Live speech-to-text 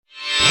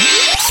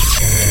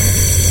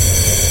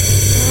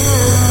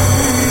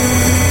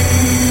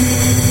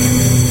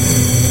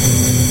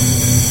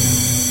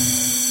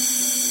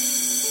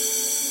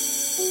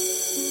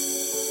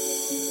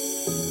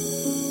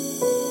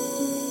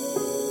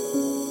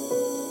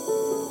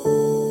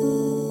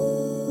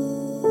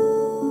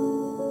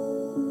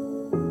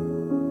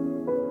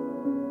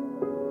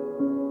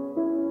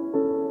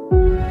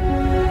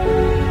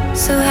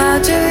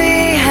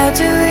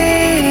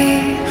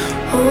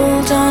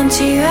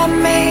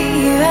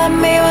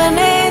and me when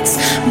it's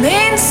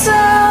been so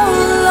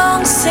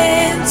long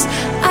since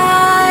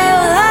I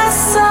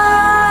last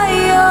saw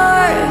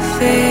your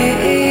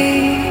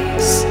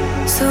face.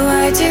 So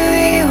why do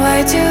we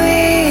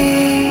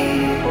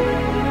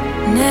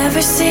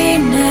never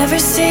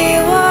see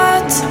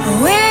what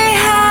we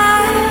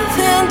have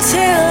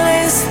until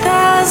it's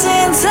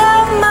thousands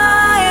of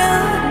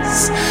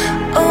miles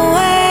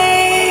away?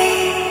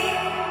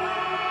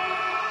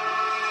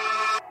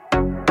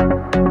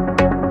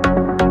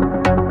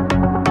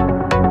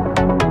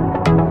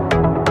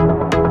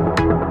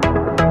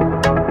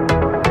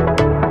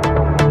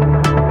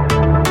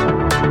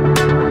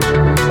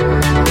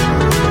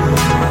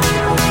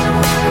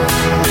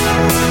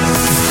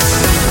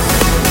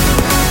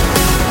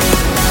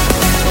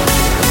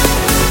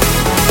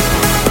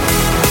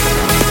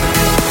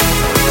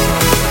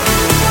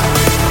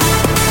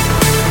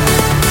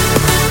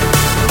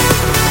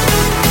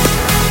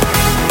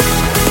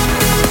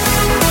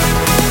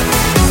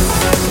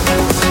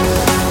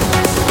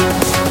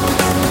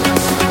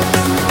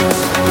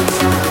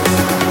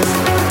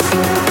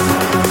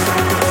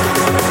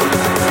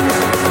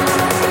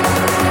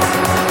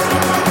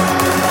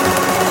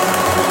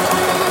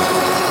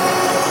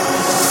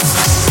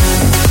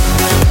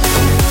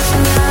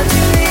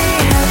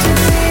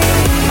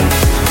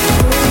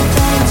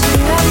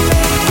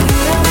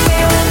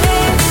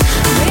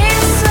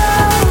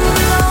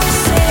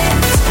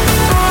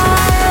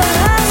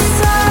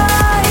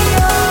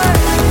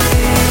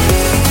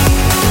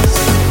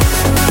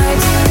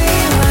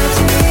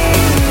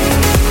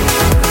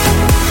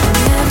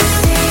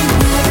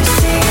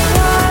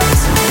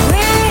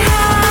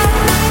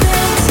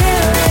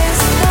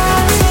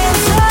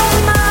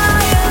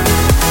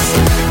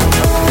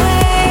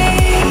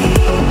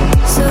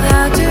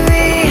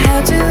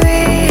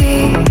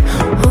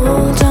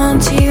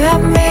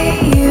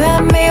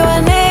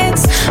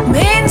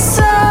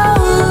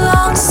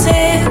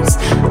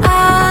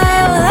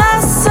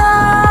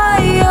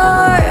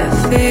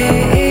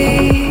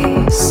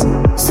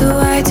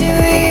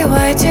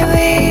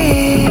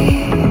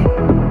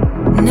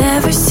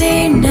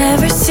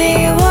 Never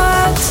see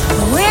what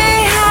we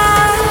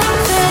have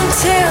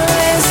until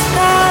it's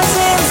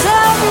thousands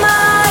of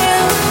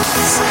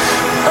miles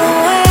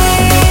away.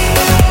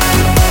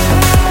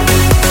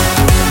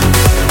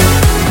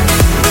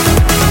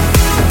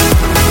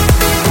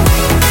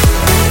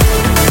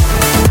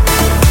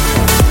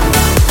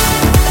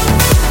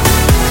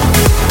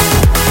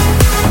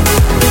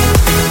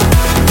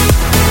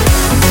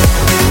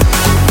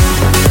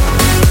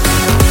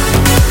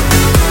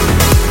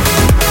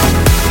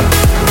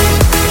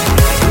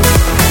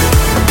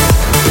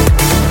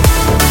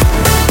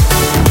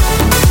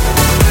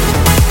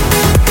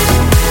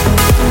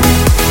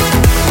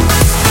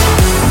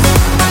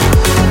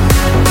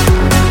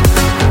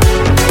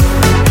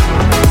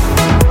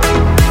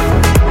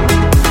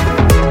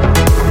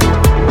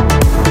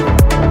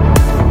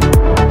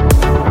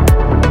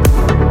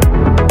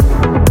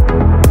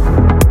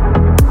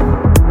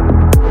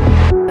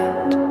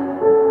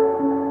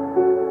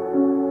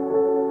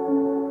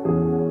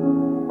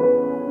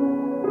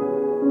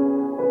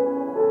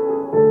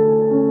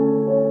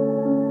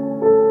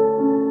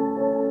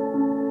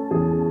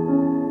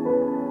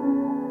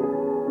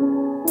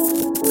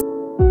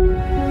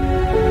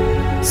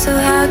 So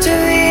how do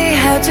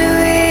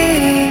we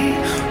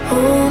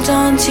hold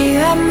on to you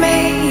and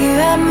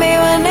me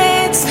when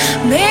it's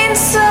been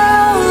so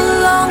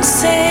long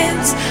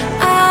since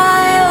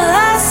I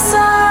last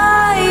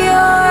saw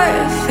your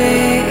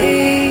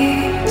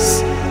face?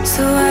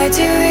 So why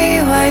do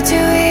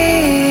we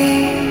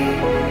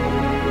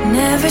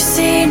never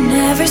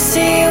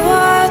see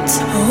what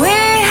we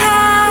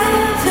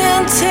have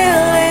until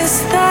it's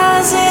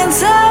thousands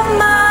of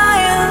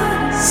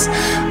miles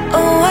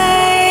away?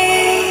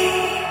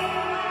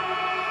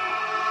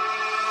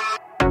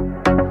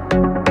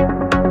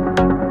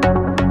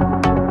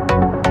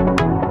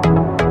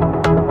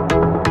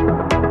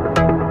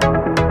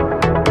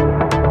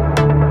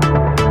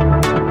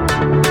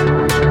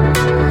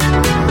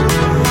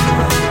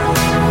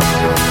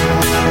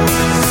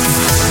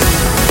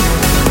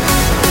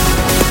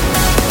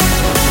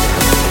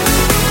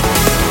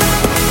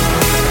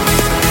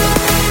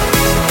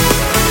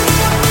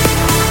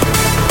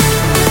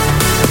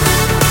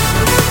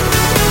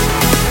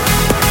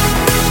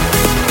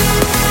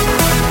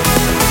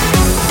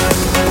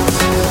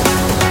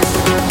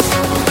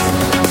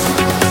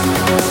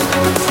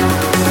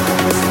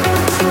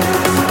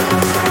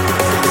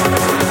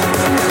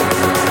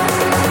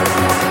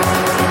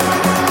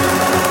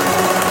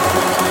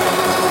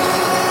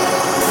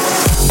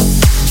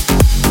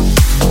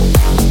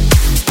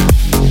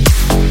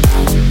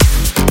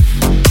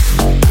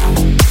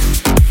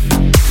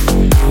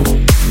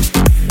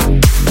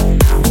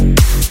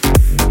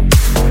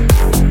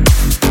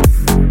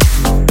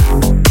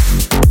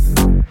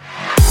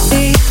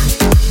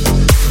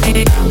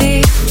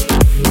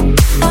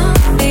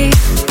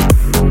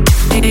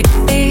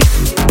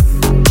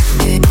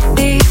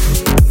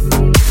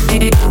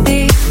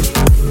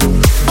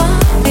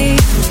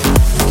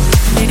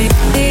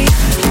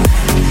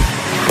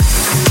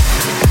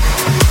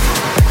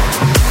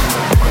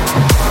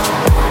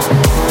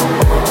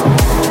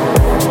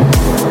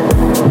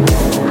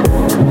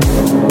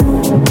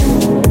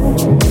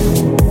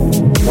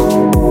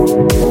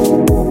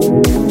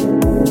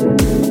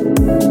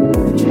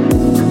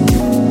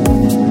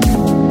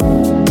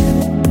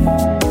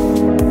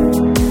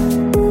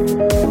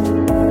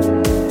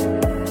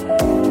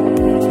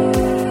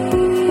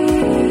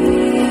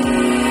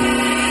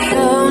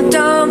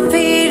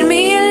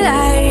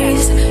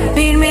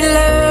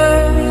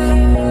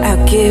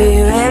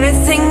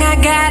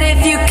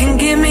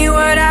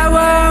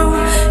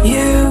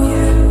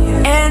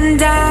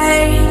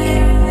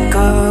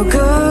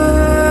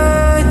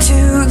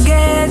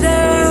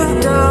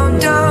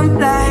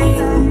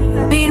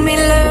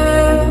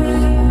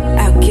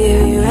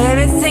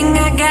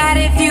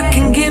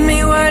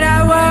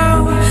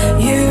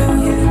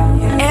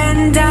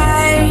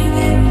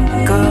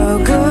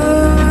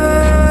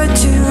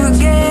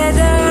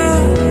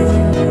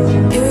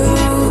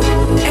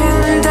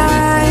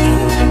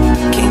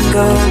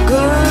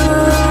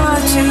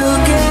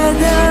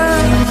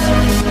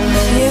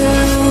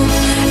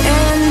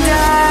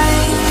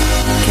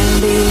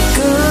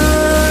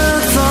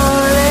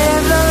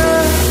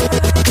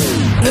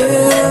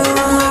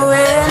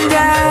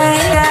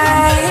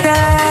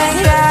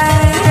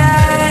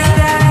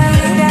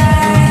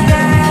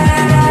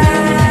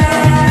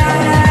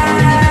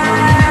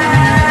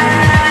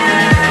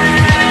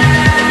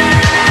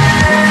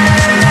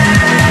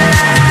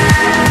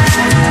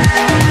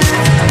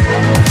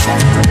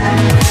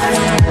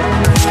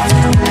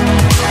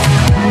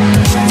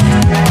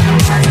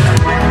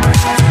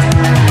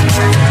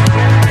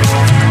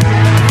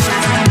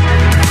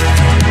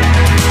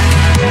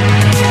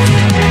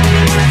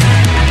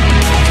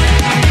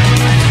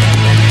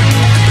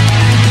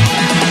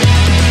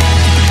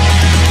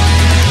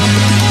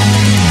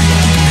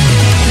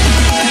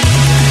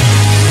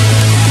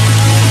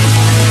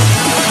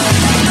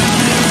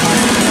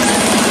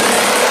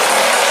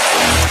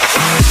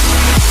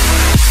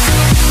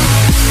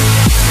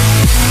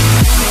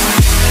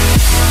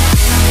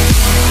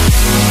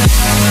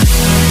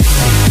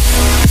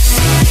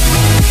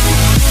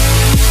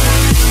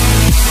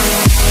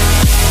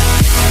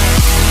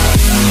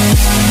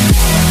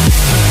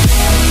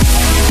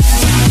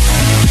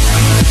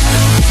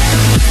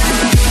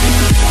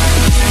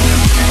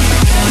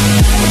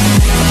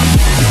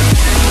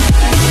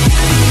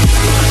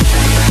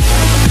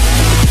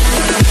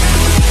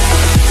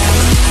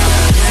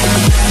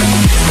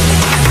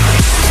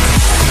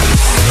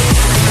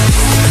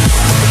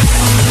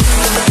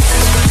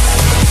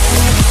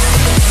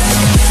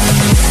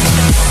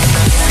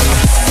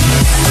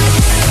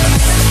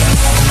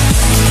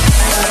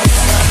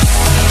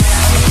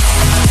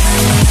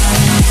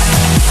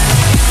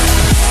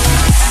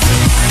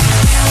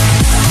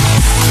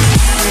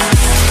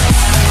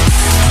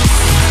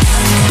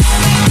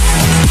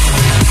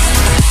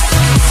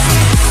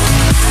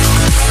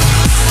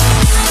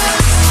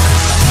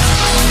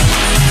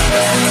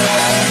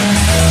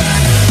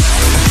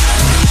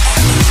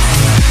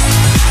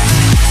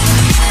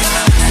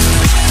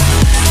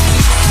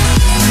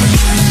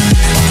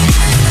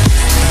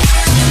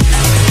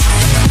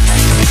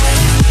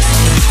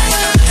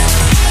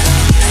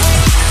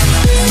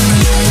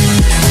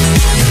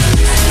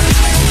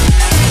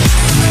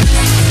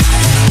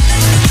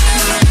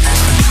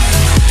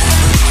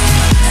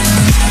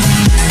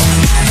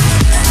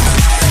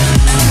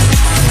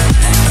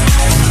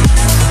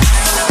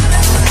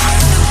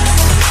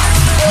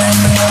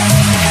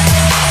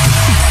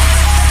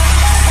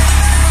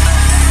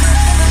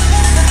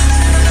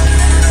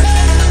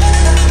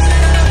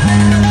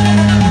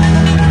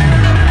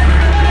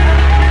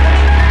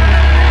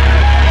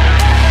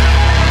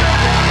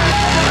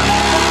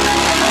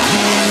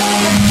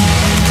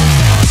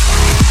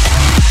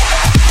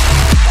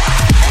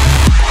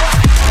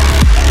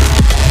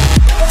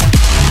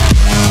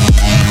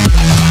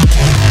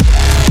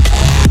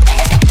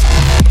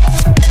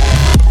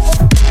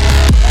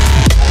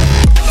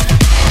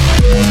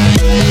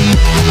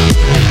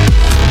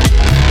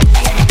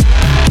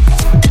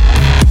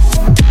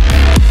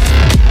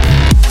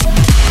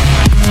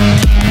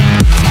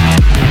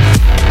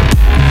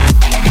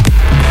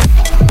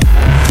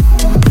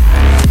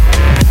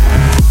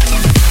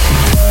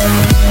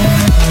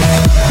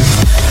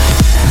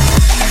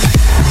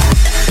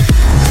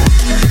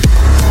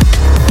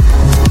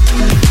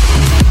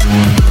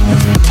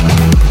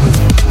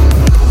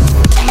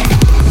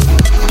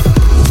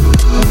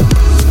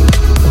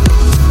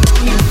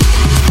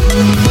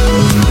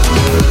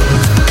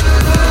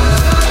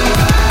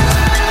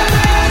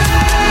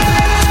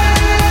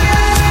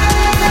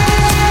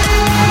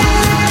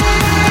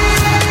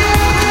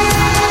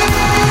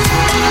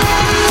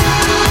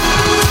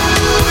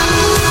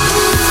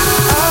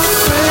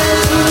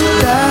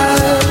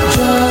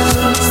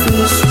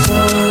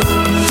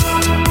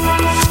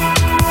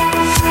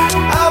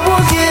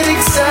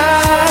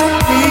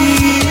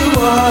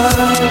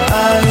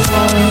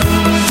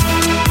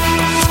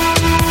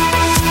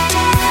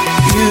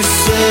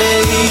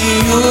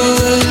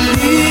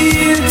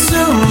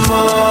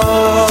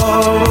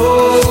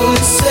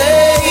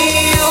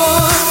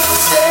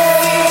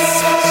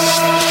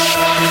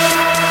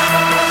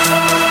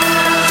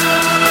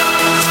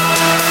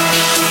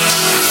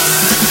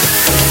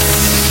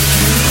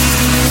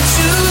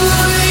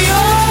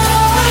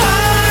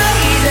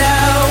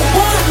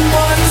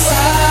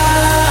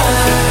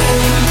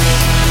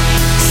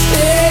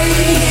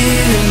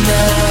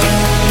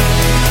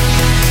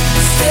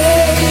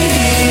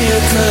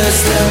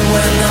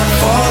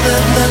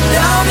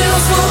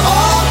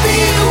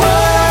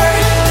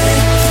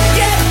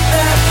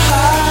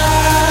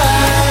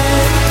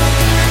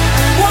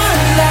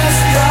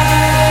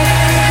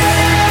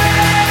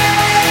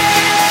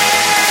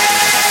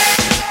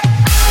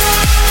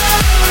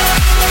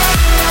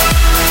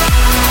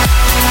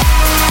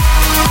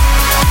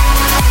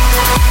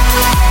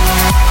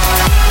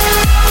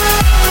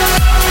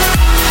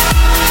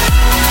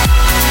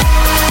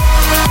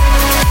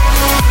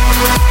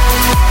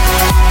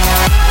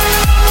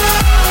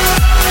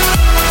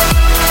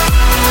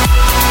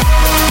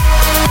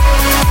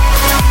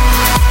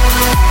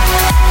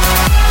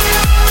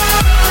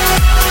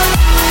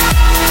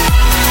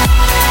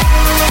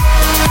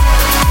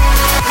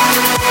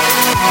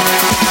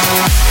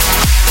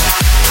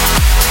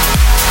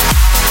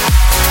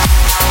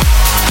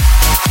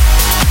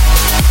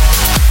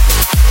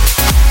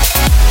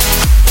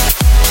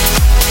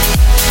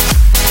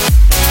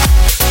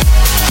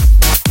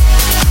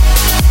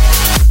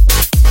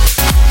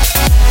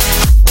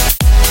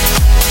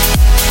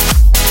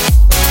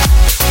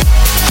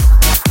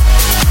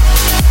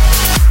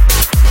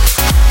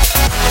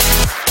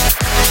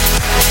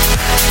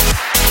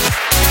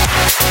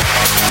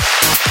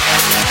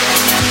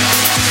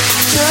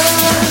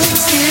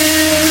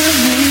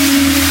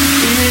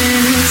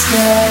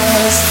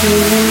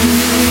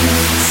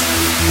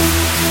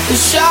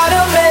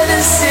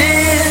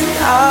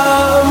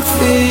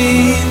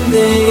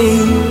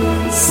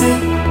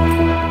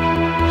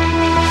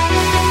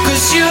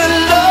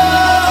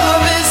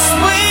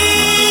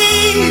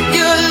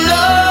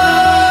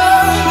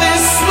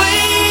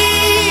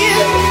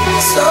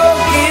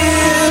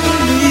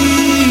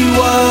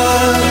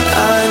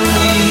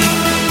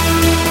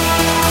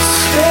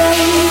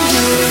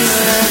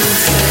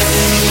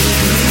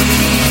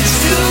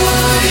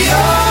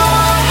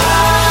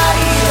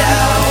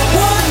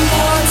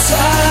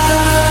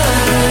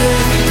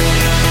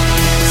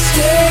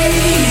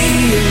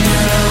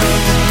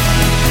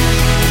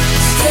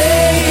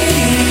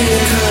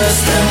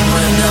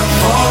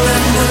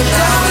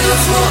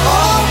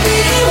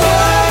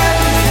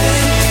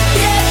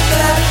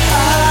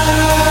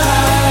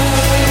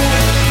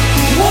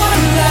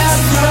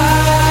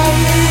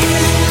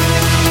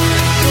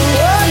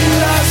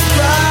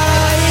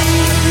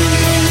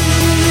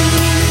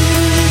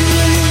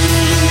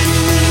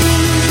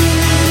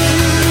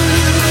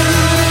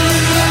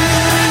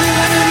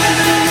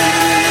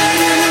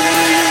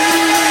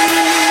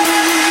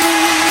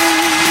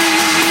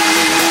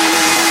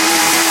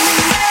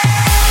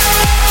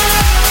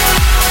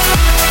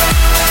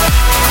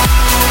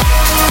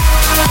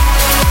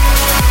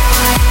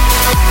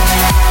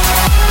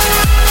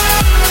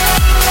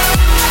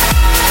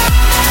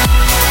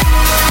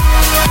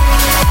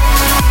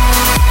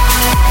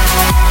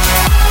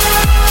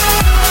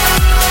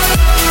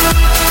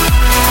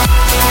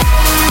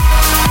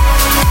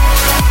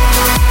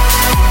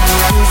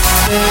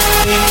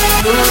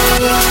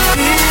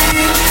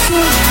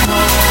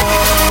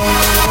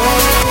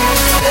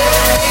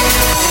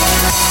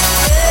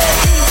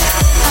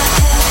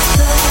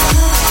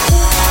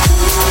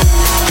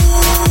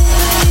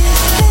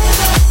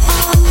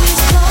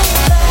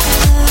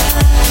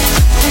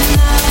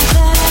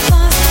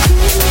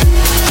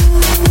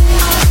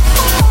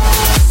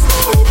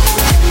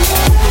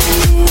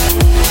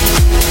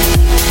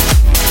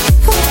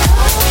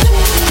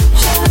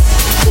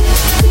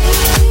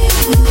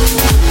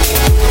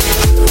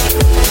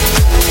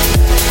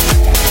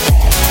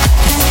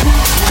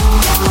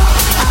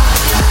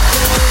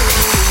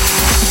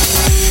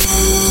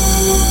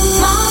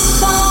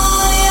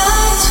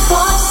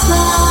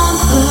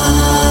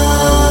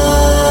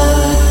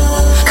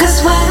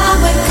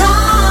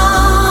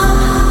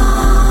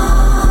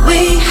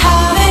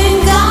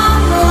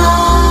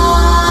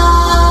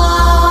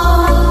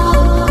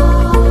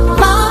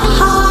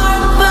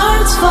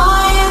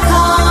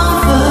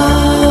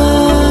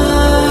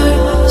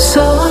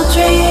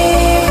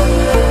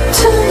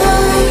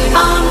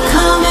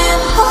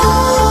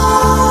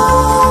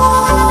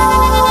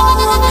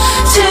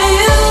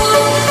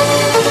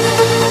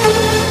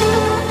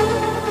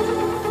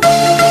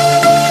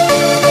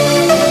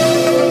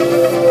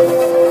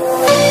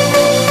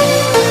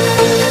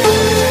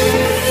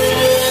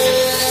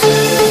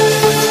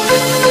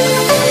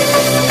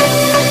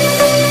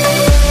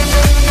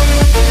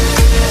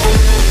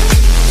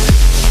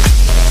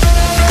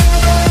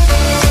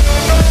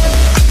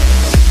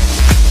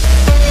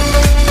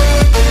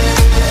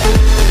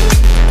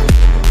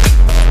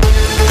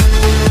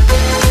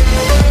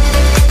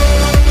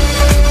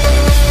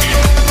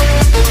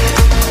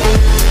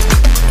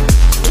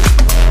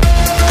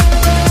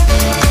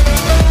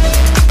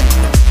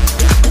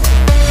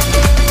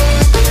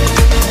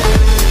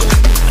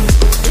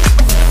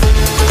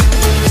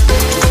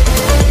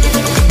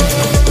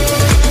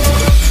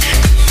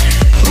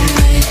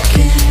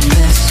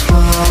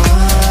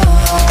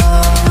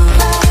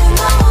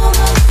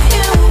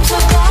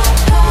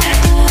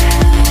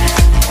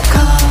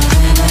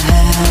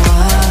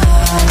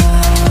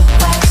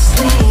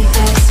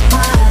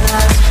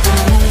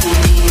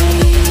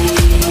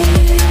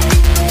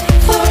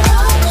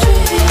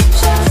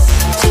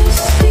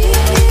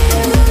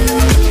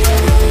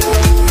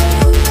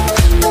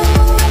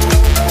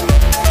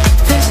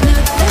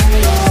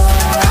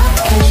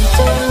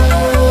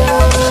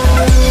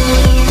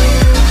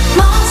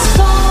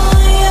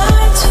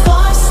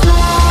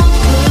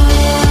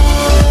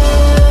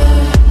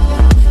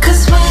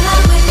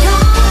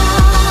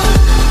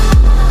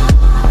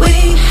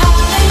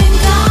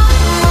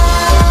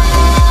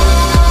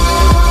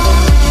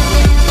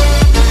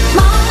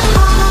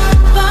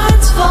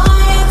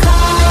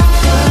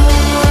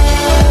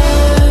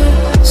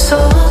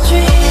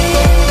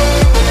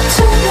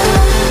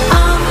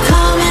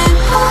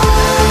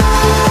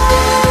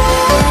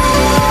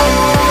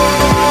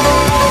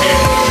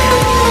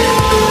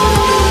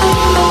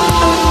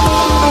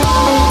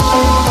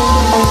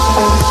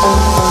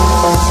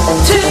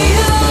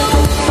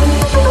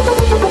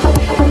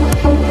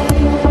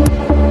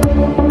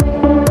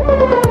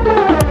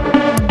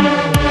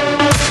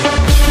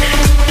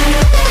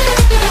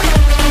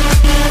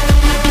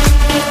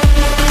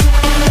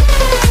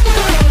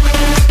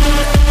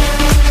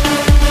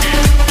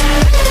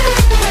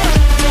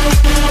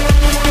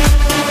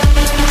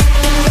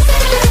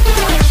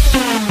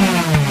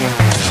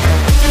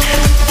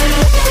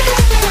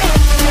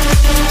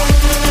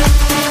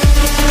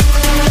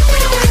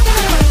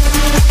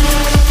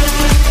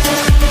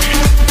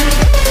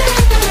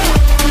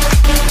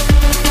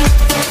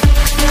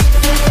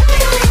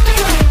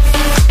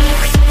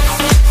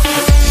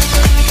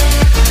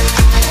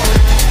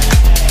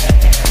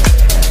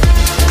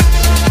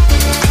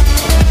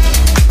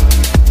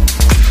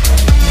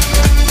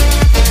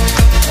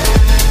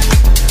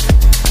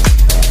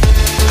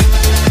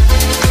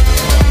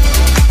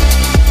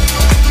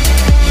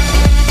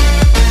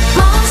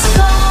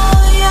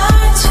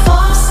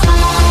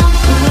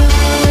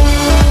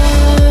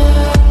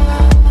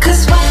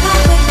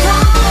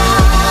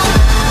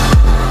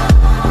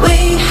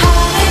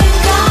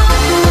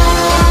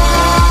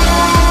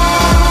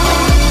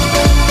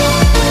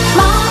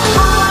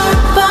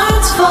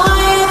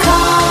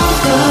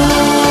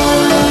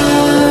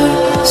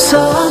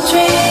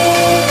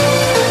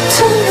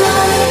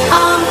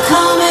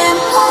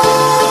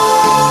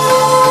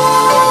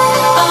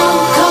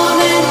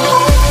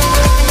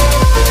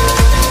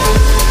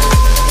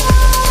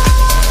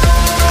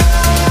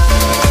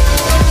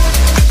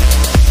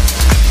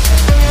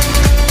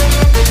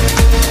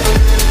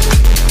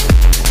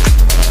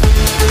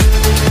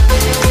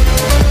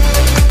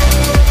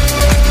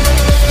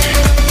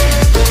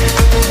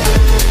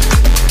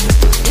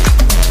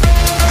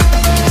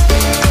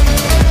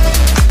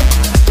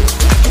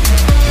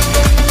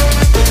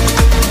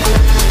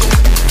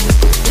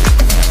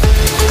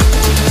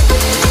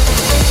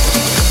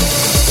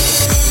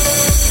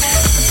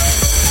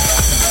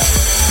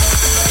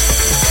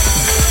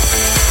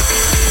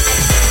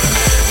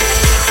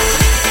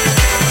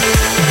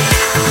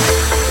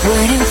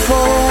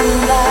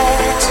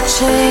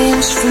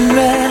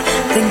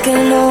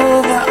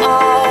 over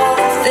all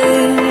the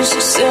things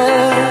you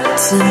said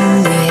to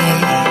me.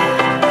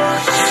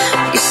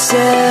 You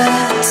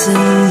said to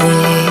me,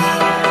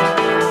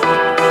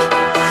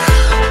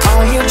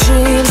 all your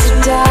dreams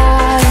are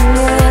dying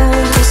in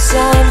the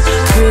sun.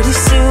 Pretty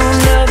soon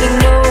there'll be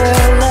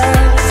nowhere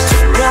left to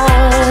run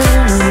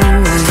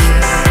away,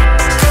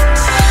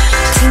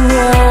 to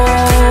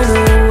run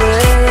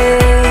away.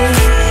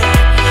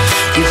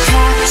 You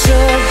packed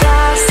your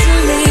bags to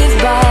leave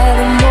by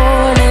the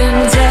morning,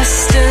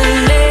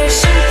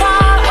 destination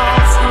far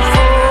off and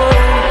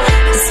home.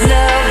 It's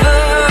never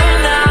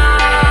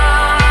enough,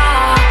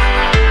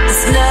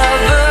 it's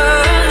never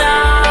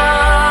enough.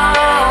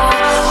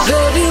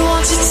 Baby,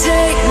 won't you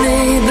take me,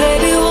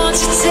 baby, won't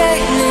you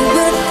take me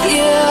with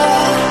you,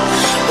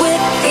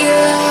 with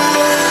you.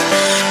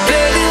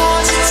 Baby,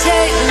 won't you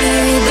take me,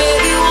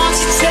 baby, won't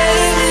you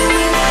take me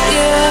with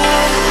you,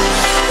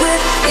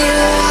 with you.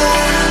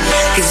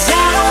 'Cause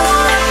I don't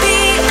wanna be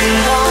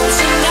alone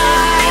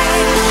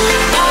tonight,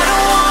 I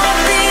don't wanna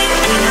be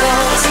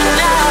alone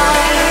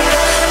tonight.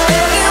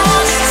 Baby,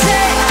 won't you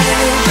take me,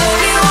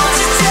 baby, won't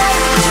you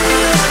take me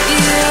with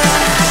you,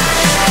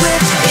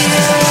 with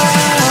you.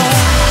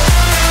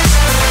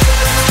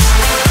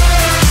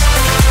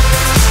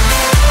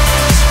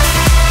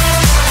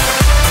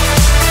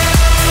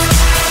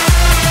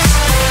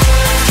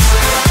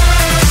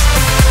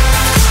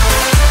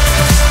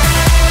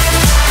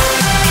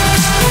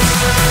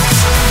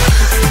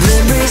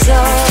 Memories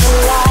of the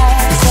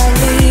lives I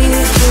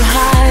leave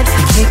behind.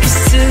 Take a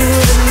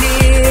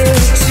souvenir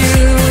to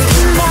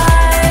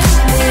remind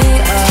me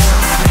of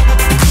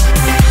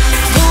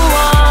the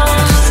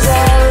ones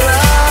I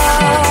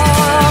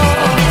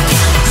love.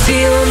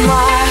 Feel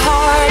my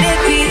heart, it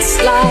beats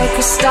like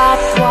a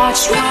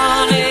stopwatch,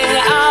 running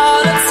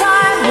out of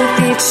time with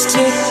each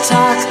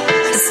tick-tock.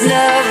 It's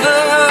never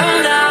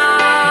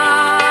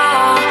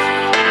enough,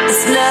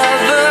 it's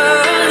never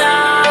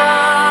enough.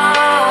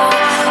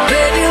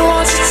 Baby,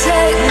 won't you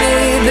take me,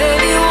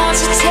 baby, won't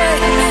you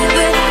take me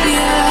with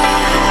you,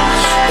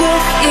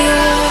 with you.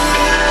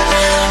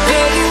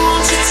 Baby,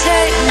 won't you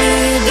take me,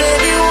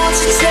 baby, won't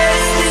you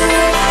take me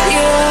with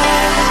you,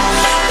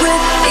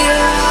 with you.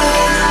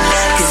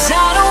 'Cause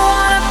I don't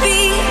wanna be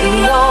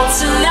alone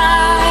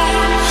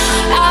tonight,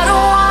 I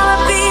don't wanna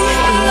be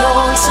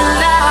alone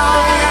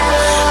tonight.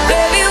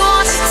 Baby,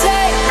 won't you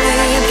take me,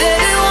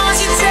 baby, won't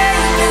you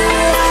take me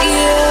with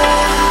you,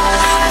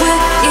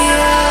 with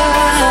you.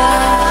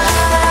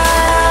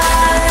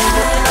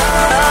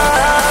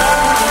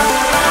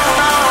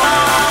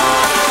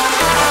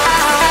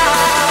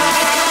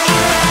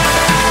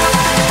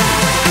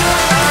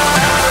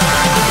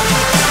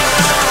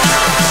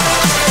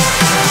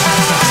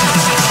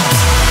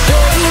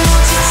 Baby,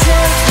 won't you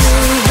take me,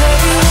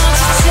 baby, won't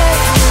you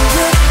take me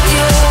with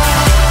you,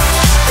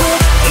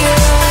 with you.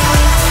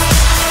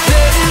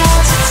 Baby,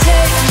 won't you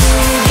take me,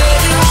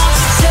 baby, won't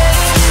you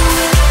take me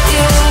with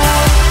you,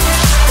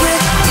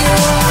 with you.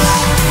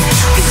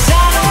 'Cause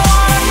I don't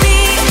wanna be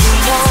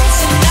alone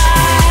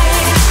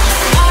tonight,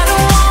 I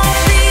don't wanna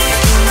be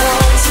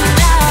alone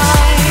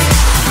tonight.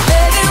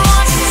 Baby,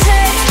 won't you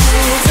take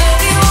me,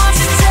 baby, won't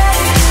you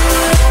take me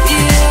with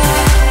you,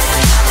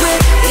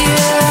 with you.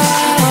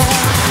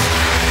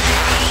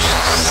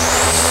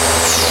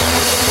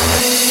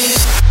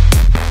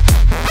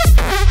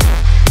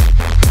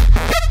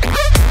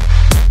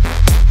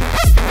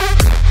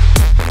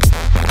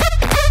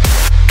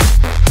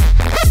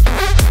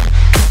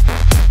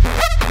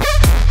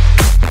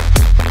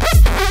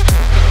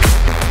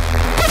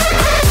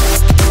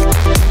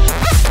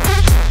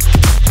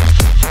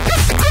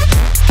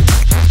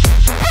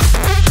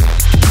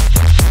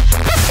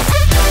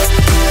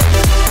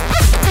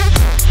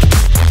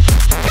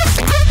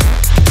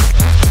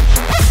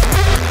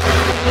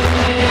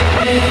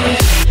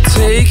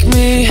 Take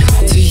me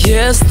to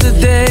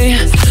yesterday,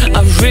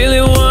 I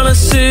really wanna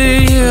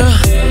see you.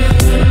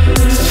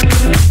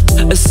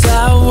 As I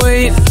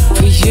wait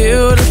for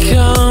you to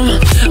come